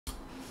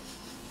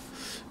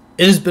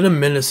It has been a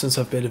minute since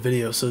I've made a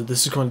video, so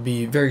this is going to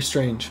be very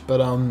strange.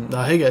 But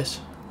hey guys,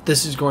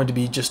 this is going to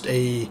be just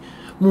a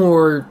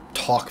more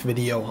talk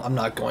video. I'm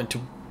not going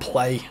to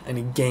play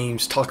any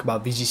games, talk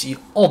about VGC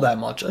all that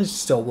much. I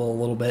still will a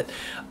little bit,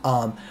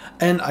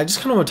 and I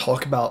just kind of want to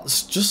talk about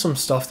just some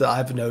stuff that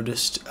I've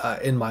noticed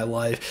in my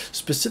life,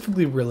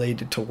 specifically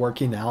related to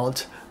working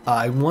out.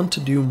 I want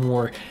to do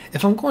more.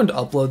 If I'm going to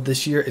upload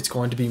this year, it's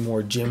going to be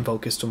more gym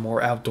focused and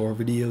more outdoor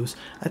videos.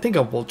 I think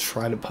I will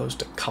try to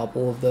post a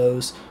couple of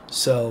those.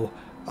 So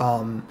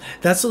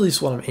that's at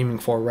least what I'm aiming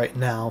for right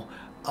now.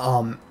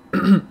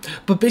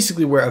 But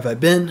basically, where have I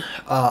been?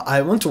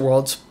 I went to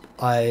Worlds.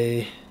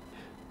 I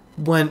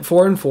went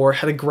 4-4,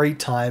 had a great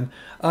time.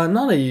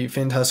 Not a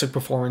fantastic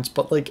performance,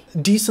 but like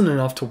decent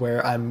enough to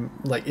where I'm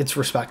like, it's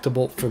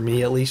respectable for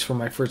me, at least for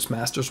my first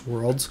Masters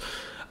Worlds.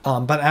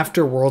 But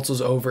after Worlds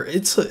was over,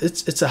 it's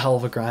a hell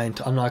of a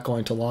grind. I'm not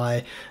going to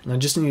lie, and I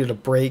just needed a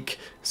break.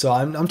 So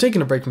I'm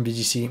taking a break from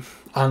VGC,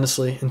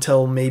 honestly,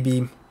 until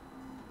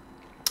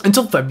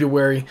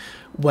February,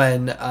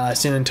 when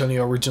San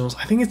Antonio Regionals,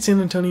 I think it's San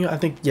Antonio,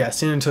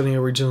 San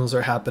Antonio Regionals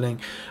are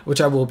happening,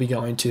 which I will be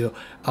going to.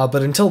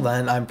 But until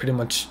then, I'm pretty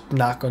much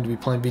not going to be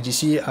playing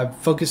VGC. I'm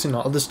focusing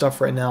on other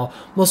stuff right now,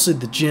 mostly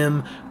the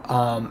gym,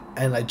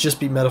 and I just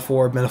beat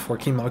Metaphor. Metaphor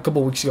came out a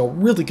couple weeks ago,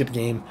 really good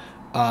game.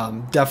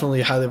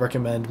 Definitely highly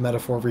recommend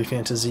Metaphor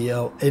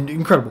ReFantazio.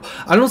 Incredible.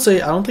 I don't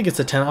think it's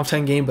a 10 out of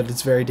 10 game, but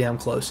it's very damn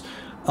close.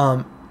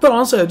 But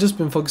honestly, I've just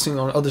been focusing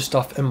on other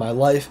stuff in my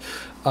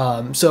life.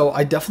 So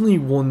I definitely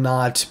will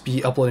not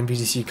be uploading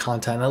VGC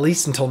content, at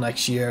least until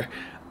next year.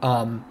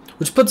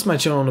 Which puts my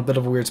channel in a bit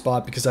of a weird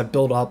spot, because I've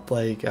built up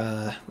my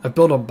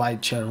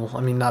channel. I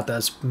mean, not that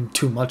it's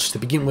too much to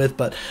begin with,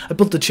 but I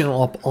built the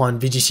channel up on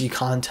VGC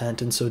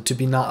content, and so to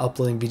be not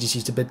uploading VGC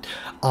is a bit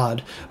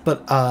odd.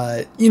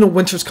 But you know,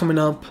 winter's coming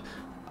up,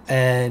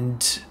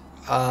 and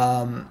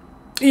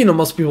you know,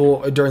 most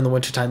people during the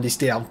winter time, they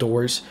stay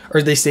outdoors,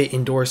 or they stay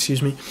indoors,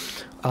 excuse me.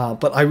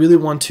 But I really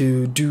want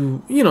to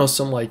do, you know,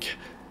 some like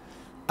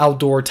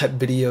outdoor type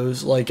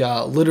videos, like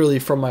literally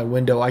from my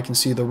window I can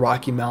see the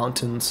Rocky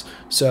Mountains.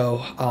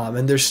 So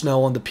and there's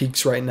snow on the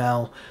peaks right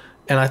now,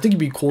 and I think it'd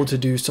be cool to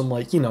do some,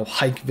 like, you know,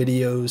 hike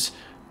videos,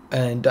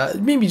 and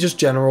maybe just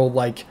general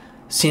like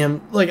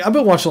I've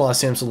been watching a lot of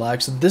Sam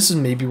Select, so this is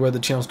maybe where the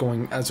channel's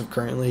going as of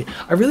currently.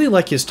 I really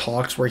like his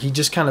talks, where he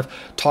just kind of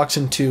talks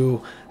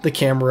into the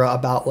camera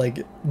about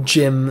like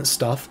gym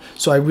stuff.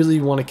 So I really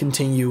want to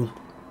continue.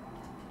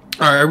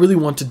 I really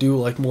want to do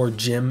like more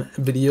gym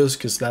videos,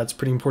 because that's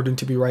pretty important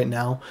to me right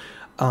now.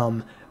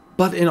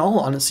 But in all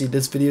honesty,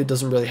 this video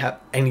doesn't really have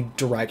any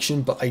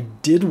direction, but I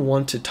did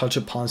want to touch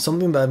upon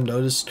something that I've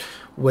noticed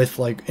with,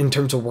 like, in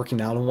terms of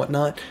working out and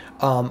whatnot.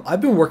 I've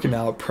been working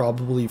out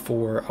probably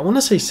for, I want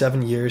to say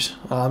 7 years.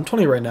 I'm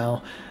 20 right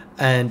now,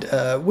 and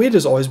weight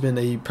has always been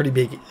a pretty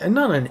big, and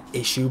not an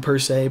issue per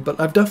se, but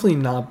I've definitely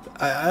not,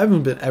 I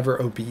haven't been ever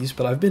obese,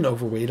 but I've been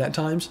overweight at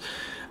times.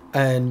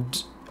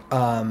 And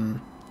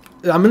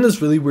I'm in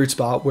this really weird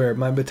spot where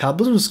my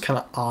metabolism is kind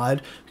of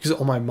odd, because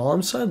on my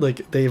mom's side,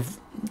 like, they've,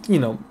 you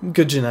know,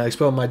 good genetics,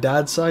 but on my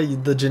dad's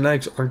side, the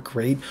genetics aren't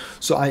great.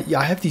 So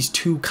I have these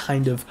two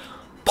kind of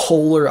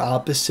polar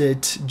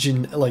opposite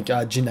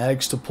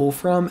genetics to pull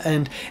from,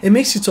 and it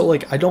makes it so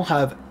like I don't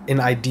have an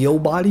ideal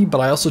body, but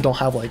I also don't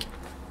have like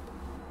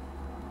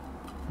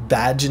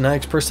bad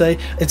genetics per se.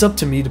 It's up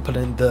to me to put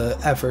in the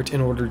effort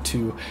in order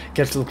to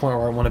get to the point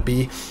where I want to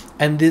be.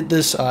 And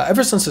this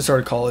ever since I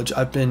started college,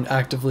 I've been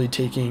actively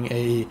taking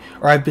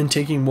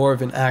more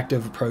of an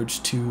active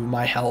approach to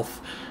my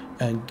health,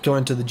 and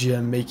going to the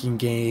gym, making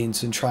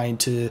gains, and trying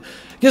to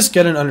just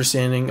get an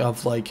understanding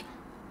of, like,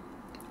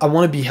 I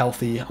want to be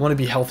healthy. I want to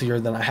be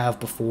healthier than I have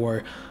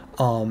before.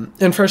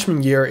 In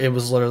freshman year, it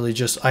was literally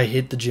just I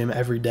hit the gym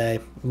every day,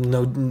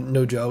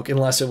 no joke,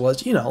 unless it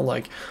was, you know,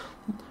 like,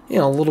 you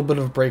know, a little bit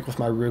of a break with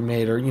my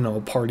roommate, or, you know,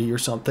 a party or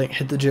something.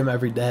 Hit the gym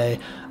every day.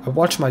 I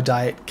watched my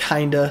diet,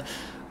 kinda,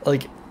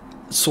 like,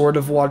 sort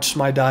of watched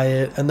my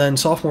diet. And then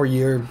sophomore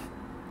year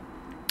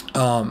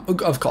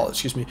of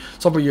college,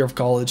 sophomore year of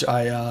college,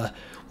 I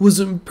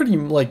was pretty,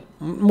 like,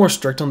 more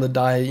strict on the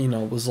diet. You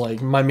know, it was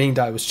like my main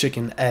diet was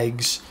chicken,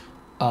 eggs,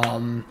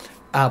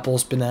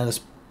 apples,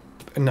 bananas,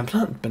 no,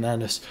 not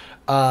bananas,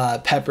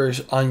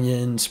 peppers,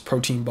 onions,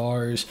 protein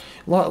bars,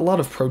 a lot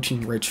of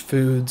protein rich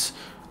foods.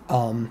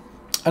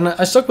 And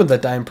I stuck with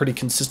that diet pretty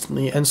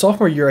consistently. And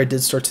sophomore year, I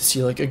did start to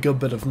see like a good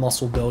bit of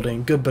muscle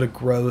building, good bit of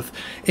growth.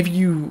 If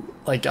you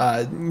like,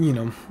 you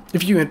know,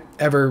 if you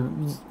ever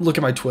look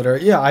at my Twitter,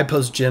 yeah, I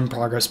post gym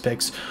progress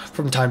pics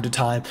from time to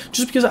time,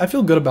 just because I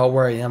feel good about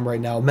where I am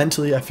right now.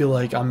 Mentally, I feel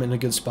like I'm in a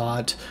good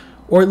spot,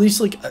 or at least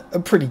like a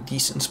pretty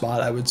decent spot,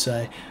 I would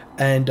say.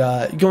 And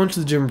going to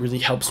the gym really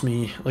helps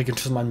me, like, in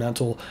terms of my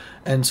mental.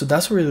 And so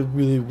that's what I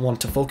really want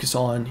to focus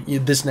on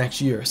this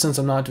next year. Since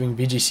I'm not doing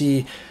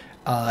VGC,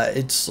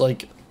 it's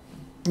like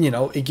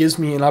it gives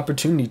me an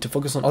opportunity to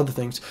focus on other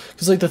things.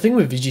 Because like the thing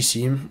with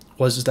VGC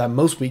was that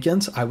most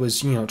weekends I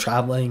was,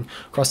 traveling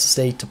across the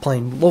state to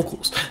playing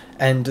locals,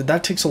 and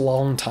that takes a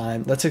long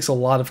time. That takes a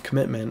lot of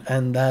commitment,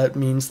 and that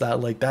means that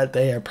like that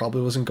day I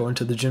probably wasn't going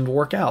to the gym to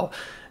work out,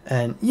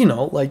 and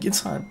like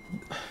it's not.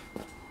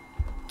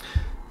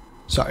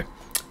 Sorry,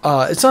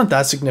 it's not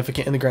that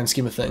significant in the grand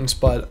scheme of things,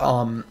 but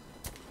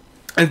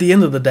at the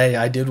end of the day,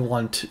 I did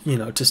want,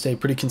 to stay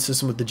pretty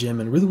consistent with the gym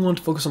and really want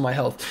to focus on my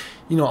health.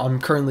 I'm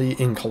currently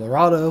in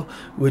Colorado,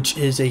 which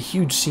is a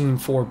huge scene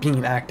for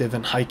being active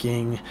and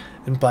hiking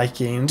and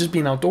biking and just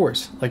being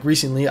outdoors. Like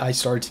recently, I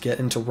started to get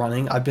into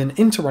running. I've been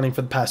into running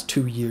for the past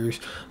 2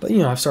 years, but,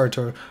 I've started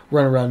to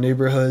run around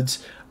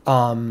neighborhoods,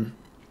 run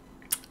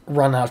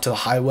out to the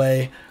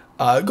highway,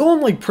 go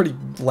on like pretty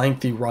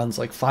lengthy runs,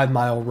 like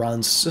 5-mile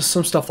runs, just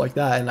some stuff like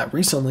that. And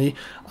recently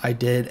I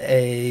did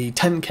a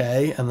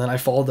 10K, and then I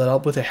followed that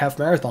up with a half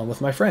marathon with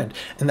my friend,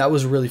 and that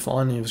was really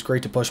fun. It was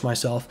great to push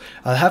myself.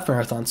 The half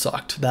marathon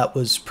sucked. That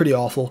was pretty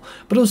awful,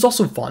 but it was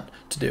also fun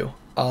to do.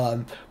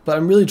 But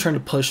I'm really trying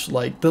to push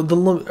like the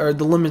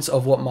limits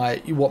of what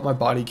my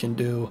body can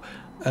do,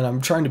 and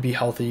I'm trying to be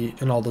healthy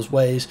in all those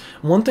ways.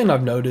 One thing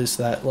I've noticed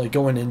that like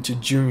going into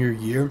junior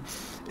year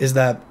is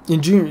that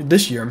in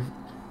this year,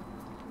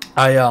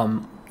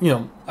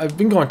 I've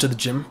been going to the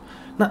gym,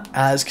 not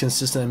as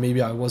consistent as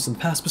maybe I was in the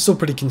past, but still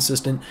pretty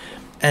consistent.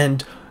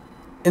 And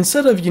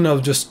instead of,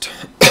 just,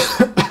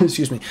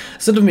 excuse me,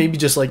 instead of maybe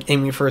just like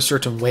aiming for a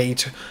certain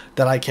weight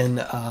that I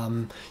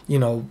can,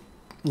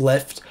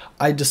 lift,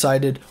 I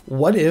decided,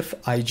 what if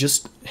I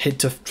just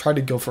try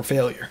to go for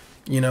failure,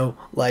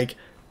 like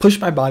push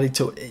my body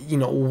to,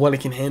 what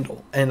it can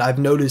handle. And I've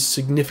noticed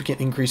significant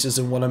increases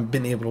in what I've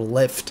been able to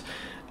lift.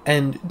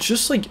 And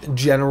just like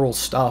general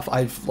stuff,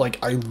 I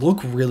look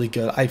really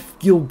good. I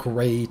feel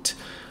great.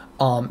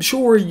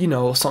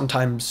 Sure,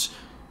 sometimes,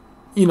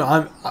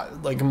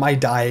 my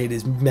diet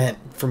is meant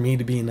for me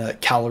to be in a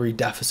calorie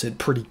deficit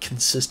pretty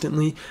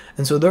consistently.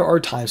 And so there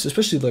are times,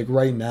 especially like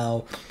right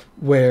now,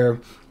 where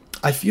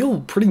I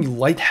feel pretty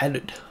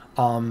lightheaded.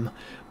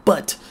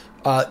 But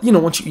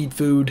once you eat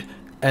food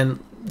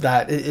and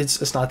that,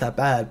 it's not that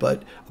bad.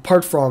 But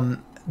apart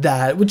from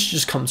that, which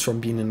just comes from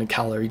being in a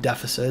calorie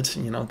deficit,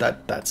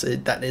 that's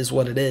it, that is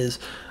what it is.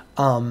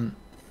 I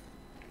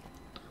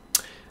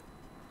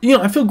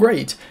feel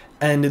great,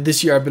 and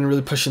this year I've been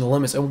really pushing the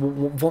limits.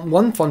 And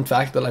one fun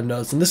fact that I've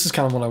noticed, and this is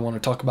kind of what I want to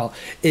talk about,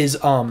 is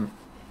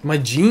my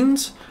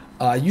jeans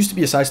used to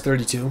be a size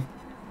 32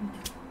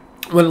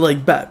 when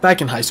like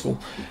back in high school,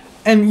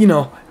 and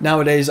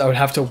nowadays I would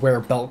have to wear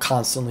a belt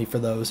constantly for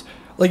those.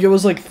 Like it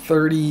was like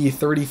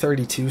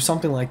 32,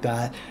 something like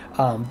that.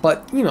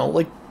 But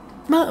like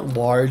not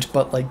large,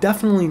 but like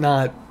definitely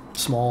not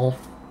small.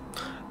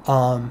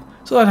 So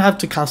I'd have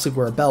to constantly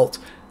wear a belt.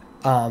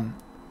 And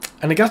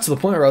it got to the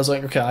point where I was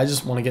like, okay, I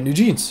just want to get new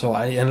jeans. So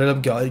I ended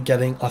up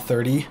getting a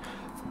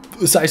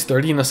size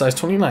 30 and a size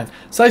 29.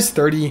 Size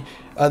 30,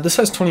 the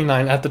size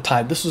 29 at the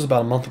time, this was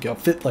about a month ago,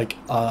 fit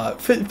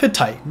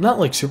tight. Not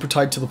like super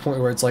tight to the point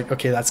where it's like,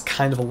 okay, that's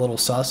kind of a little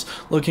sus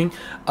looking.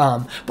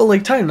 But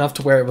like tight enough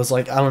to where it was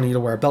like, I don't need to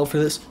wear a belt for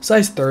this.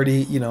 Size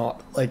 30,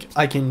 like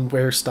I can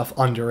wear stuff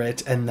under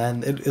it, and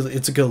then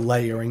it's a good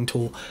layering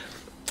tool.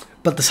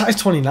 But the size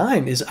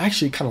 29 is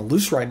actually kind of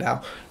loose right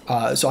now.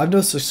 So I've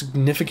noticed a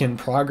significant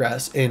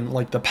progress in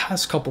like the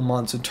past couple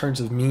months in terms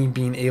of me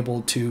being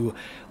able to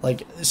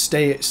like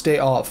stay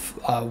off,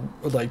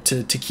 like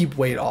to keep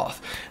weight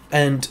off.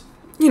 And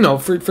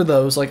for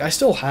those, like I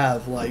still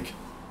have like,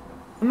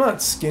 I'm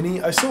not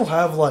skinny. I still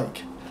have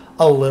like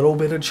a little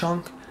bit of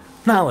chunk,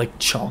 not like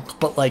chunk,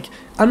 but like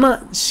I'm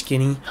not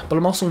skinny, but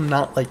I'm also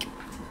not like,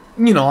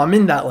 I'm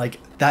in that like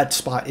that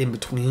spot in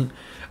between.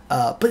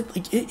 But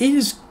like it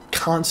is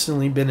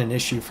constantly been an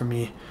issue for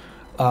me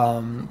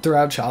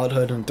throughout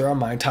childhood and throughout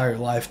my entire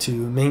life to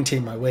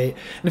maintain my weight.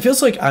 And it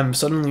feels like I'm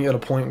suddenly at a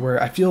point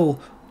where I feel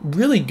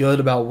really good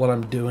about what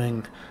I'm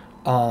doing,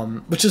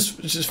 which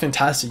is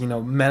fantastic.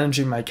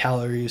 Managing my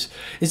calories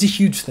is a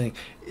huge thing.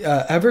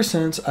 Ever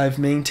since I've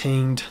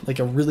maintained like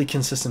a really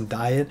consistent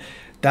diet,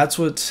 that's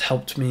what's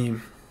helped me.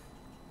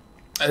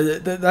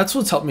 That's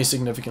what's helped me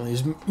significantly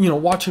is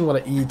watching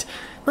what I eat,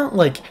 not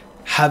like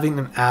having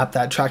an app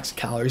that tracks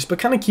calories, but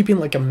kind of keeping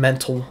like a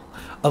mental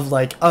of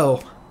like,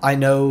 oh, I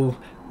know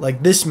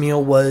like this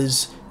meal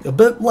was a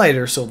bit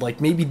lighter, so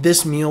like maybe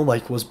this meal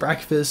like was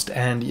breakfast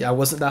and I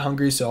wasn't that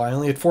hungry, so I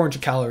only had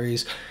 400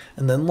 calories,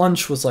 and then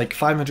lunch was like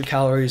 500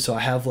 calories, so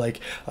I have like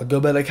a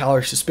good bit of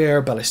calories to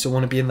spare, but I still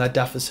want to be in that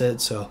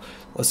deficit. So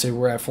let's say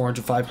we're at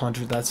 400,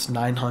 500, that's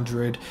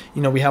 900.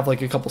 We have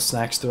like a couple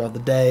snacks throughout the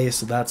day,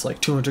 so that's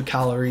like 200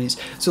 calories.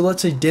 So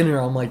let's say dinner,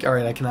 I'm like, all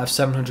right, I can have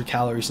 700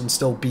 calories and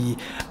still be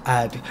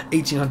at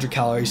 1800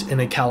 calories in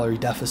a calorie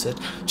deficit.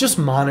 Just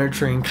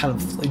monitoring kind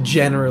of like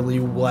generally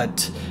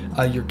what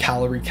your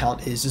calorie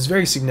count is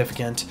very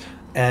significant,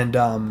 and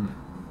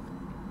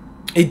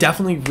it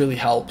definitely really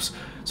helps.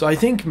 So I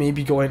think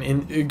maybe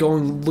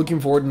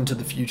looking forward into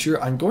the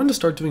future, I'm going to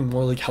start doing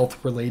more like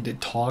health related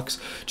talks,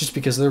 just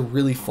because they're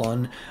really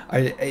fun.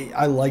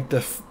 I like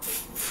the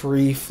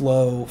free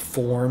flow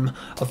form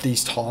of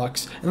these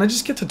talks, and I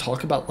just get to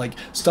talk about like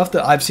stuff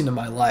that I've seen in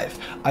my life.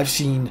 I've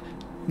seen,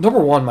 number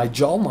one, my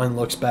jawline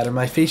looks better.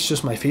 My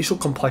facial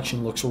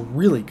complexion looks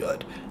really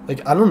good.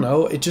 Like, I don't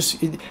know,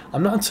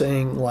 I'm not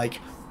saying like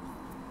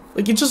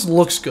it just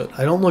looks good.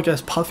 I don't look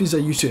as puffy as I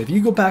used to. If you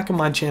go back on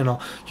my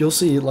channel, you'll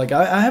see, like,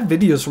 I have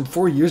videos from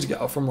 4 years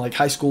ago, from like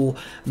high school,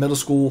 middle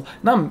school,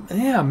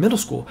 middle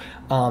school.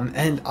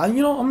 And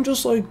I'm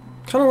just like,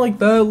 kind of like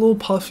that, a little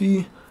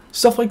puffy,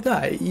 stuff like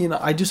that.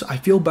 I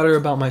feel better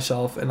about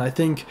myself. And I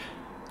think,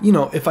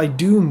 if I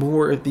do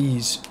more of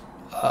these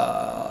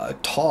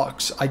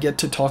talks, I get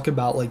to talk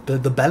about like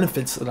the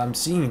benefits that I'm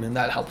seeing, and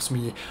that helps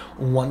me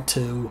want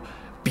to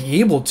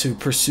be able to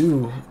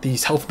pursue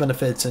these health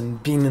benefits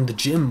and being in the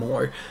gym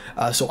more,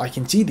 so I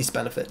can see these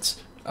benefits.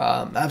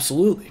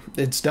 Absolutely,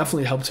 it's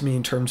definitely helped me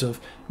in terms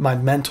of my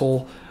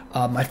mental,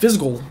 my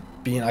physical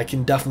being. I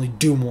can definitely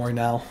do more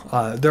now.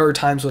 There are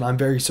times when I'm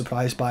very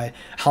surprised by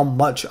how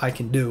much I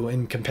can do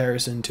in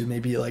comparison to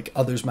maybe like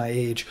others my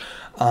age.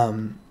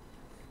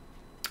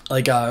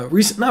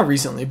 Not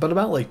recently, but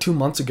about like 2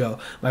 months ago,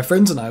 my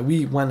friends and I,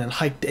 we went and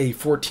hiked a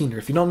 14er.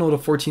 If you don't know what a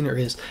 14er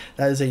is,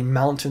 that is a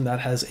mountain that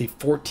has a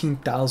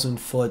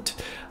 14,000 foot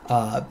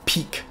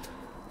peak,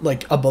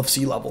 like above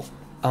sea level.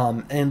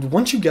 And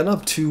once you get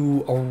up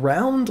to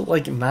around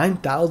like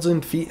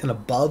 9,000 feet and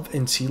above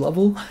in sea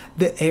level,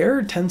 the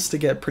air tends to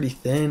get pretty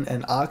thin,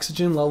 and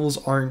oxygen levels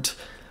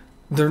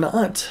they're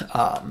not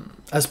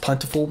as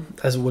plentiful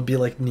as it would be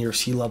like near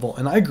sea level.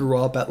 And I grew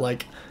up at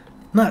like,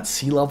 not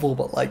sea level,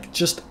 but like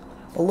just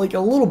like a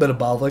little bit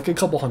above, like a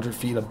couple 100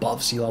 feet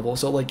above sea level.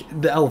 So like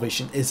the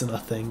elevation isn't a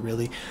thing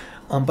really.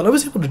 But I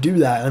was able to do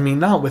that. I mean,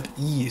 not with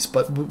ease,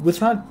 but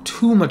with not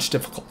too much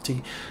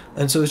difficulty.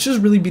 And so it's just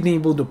really being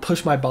able to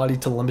push my body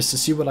to limits to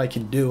see what I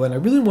can do. And I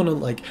really want to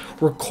like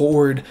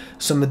record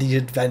some of the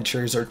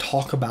adventures or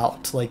talk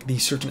about like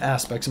these certain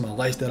aspects of my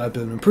life that I've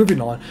been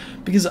improving on,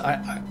 because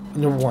I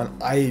number one,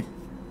 I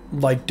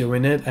like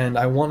doing it, and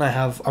I want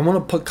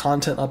to put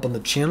content up on the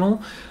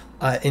channel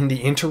in the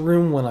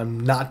interim when I'm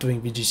not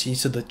doing VGC,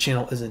 so the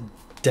channel isn't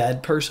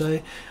dead per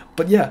se.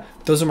 But yeah,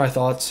 those are my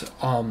thoughts.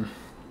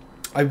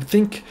 I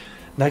think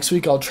next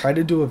week I'll try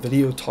to do a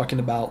video talking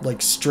about like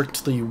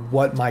strictly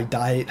what my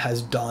diet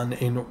has done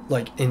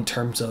in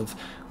terms of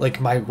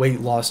like my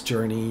weight loss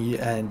journey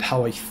and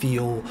how I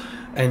feel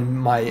and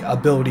my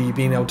ability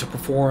being able to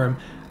perform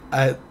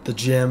at the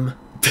gym.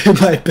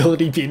 My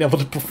ability being able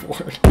to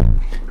perform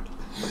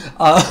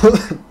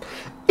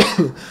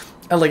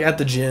and like at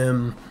the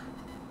gym.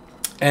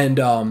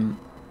 And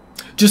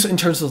just in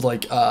terms of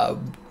like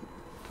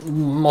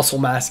muscle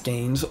mass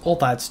gains, all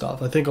that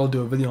stuff. I think I'll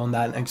do a video on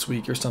that next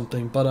week or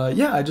something. But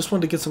yeah, I just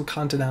wanted to get some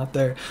content out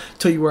there,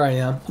 tell you where I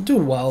am. I'm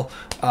doing well.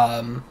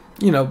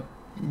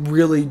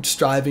 Really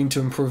striving to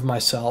improve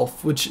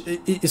myself, which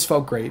it's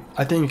felt great.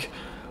 I think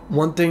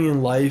one thing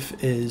in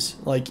life is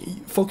like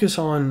focus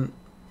on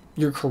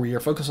your career,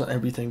 focus on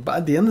everything, but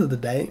at the end of the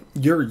day,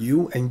 you're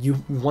you, and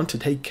you want to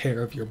take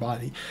care of your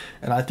body.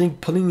 And I think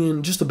putting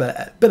in just a bit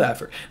of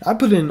effort, I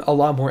put in a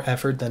lot more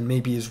effort than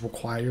maybe is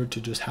required to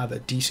just have a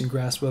decent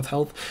grasp of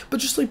health, but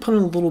just like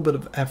putting a little bit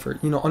of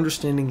effort,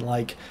 understanding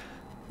like,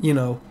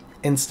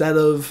 instead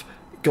of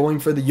going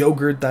for the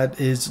yogurt that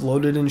is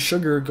loaded in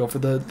sugar, go for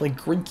the like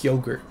Greek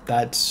yogurt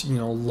that's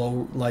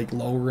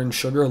lower in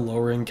sugar,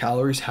 lower in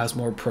calories, has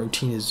more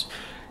protein,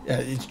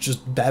 it's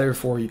just better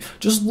for you.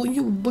 Just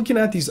looking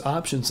at these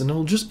options, and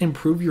it'll just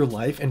improve your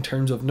life in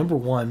terms of, number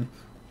one,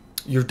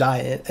 your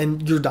diet.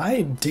 And your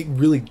diet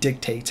really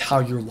dictates how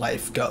your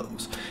life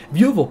goes. If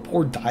you have a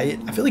poor diet,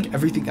 I feel like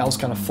everything else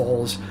kind of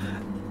falls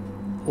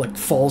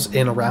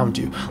in around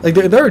you. Like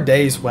there are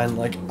days when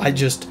like I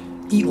just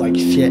eat like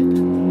shit.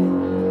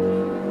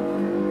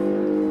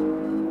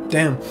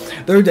 Damn.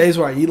 There are days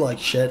where I eat like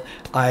shit.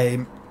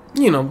 I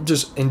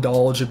just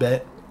indulge a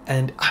bit,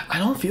 and I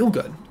don't feel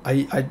good.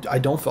 I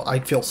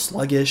feel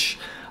sluggish.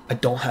 I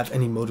don't have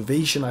any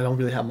motivation. I don't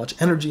really have much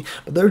energy.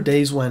 But there are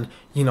days when,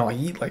 I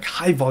eat like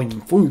high volume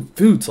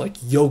foods like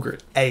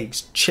yogurt,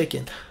 eggs,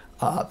 chicken,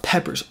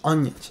 peppers,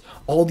 onions,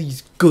 all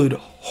these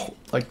good,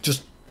 like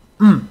just,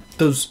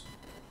 those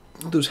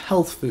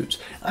health foods.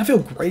 I feel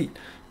great.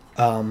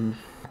 I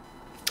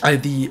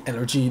have the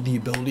energy, the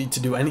ability to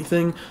do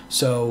anything.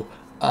 So,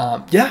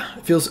 yeah,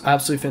 it feels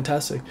absolutely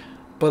fantastic.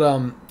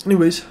 But,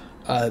 anyways,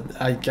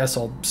 I guess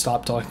I'll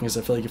stop talking, because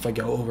I feel like if I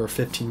go over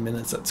 15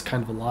 minutes, that's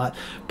kind of a lot.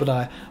 But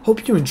I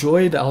hope you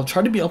enjoyed. I'll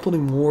try to be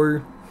uploading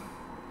more,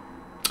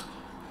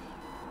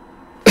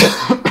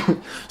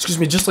 excuse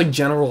me, just like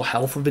general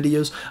health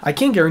videos. I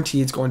can't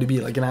guarantee it's going to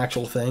be like an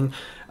actual thing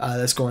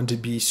that's going to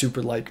be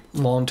super like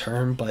long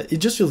term, but it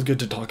just feels good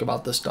to talk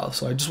about this stuff.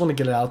 So I just want to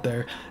get it out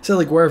there, say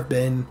like where I've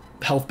been,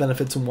 health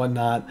benefits and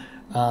whatnot.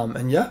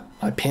 And yeah,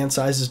 my pant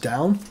size is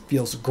down,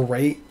 feels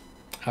great,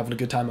 having a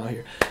good time out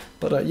here.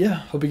 But yeah,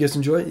 hope you guys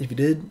enjoy it. If you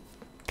did,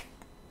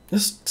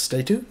 just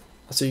stay tuned.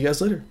 I'll see you guys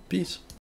later. Peace.